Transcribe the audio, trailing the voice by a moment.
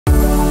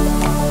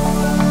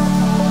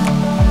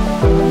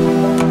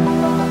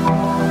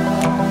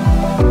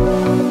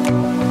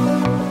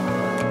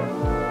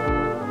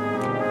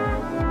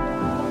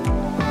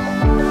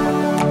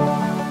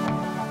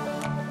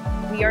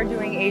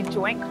a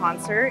joint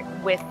concert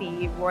with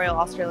the Royal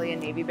Australian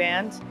Navy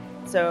Band.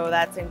 So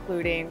that's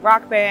including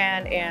rock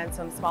band and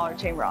some smaller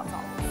chamber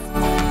ensembles.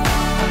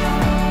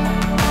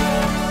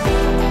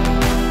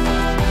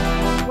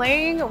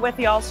 Playing with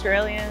the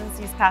Australians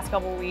these past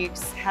couple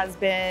weeks has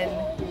been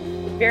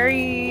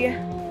very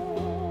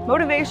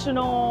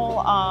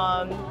motivational,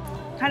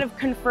 kind of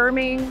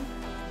confirming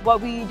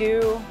what we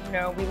do. You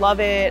know, we love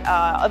it.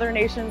 Other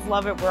nations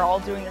love it. We're all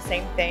doing the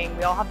same thing.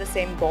 We all have the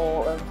same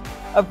goal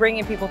of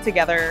bringing people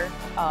together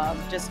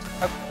just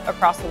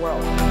across the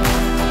world.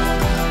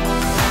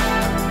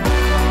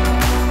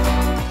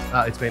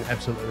 It's been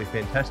absolutely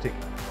fantastic.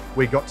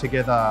 We got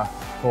together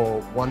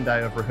for one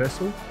day of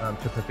rehearsal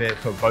to prepare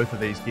for both of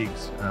these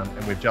gigs,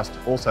 and we've just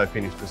also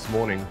finished this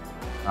morning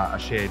a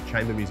shared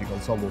chamber music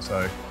ensemble,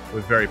 so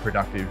we're very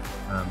productive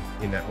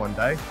in that one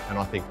day, and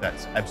I think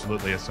that's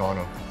absolutely a sign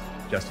of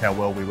just how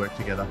well we work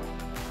together.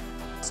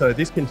 So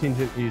this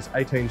contingent is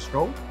 18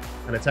 strong,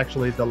 and it's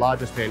actually the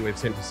largest band we've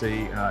sent to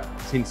sea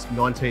since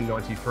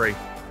 1993,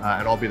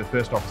 and I'll be the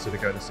first officer to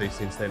go to sea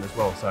since then as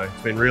well, so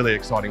it's been really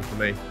exciting for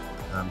me,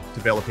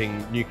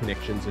 developing new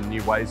connections and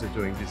new ways of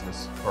doing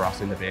business for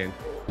us in the band.